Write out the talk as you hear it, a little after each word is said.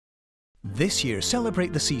This year,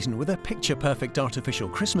 celebrate the season with a picture-perfect artificial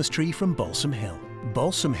Christmas tree from Balsam Hill.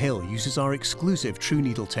 Balsam Hill uses our exclusive True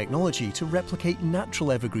Needle technology to replicate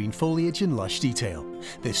natural evergreen foliage in lush detail.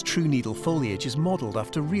 This True Needle foliage is modelled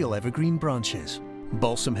after real evergreen branches.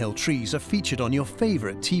 Balsam Hill trees are featured on your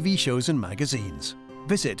favourite TV shows and magazines.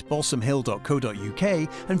 Visit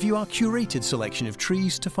balsamhill.co.uk and view our curated selection of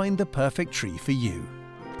trees to find the perfect tree for you.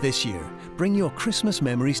 This year, bring your Christmas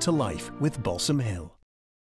memories to life with Balsam Hill.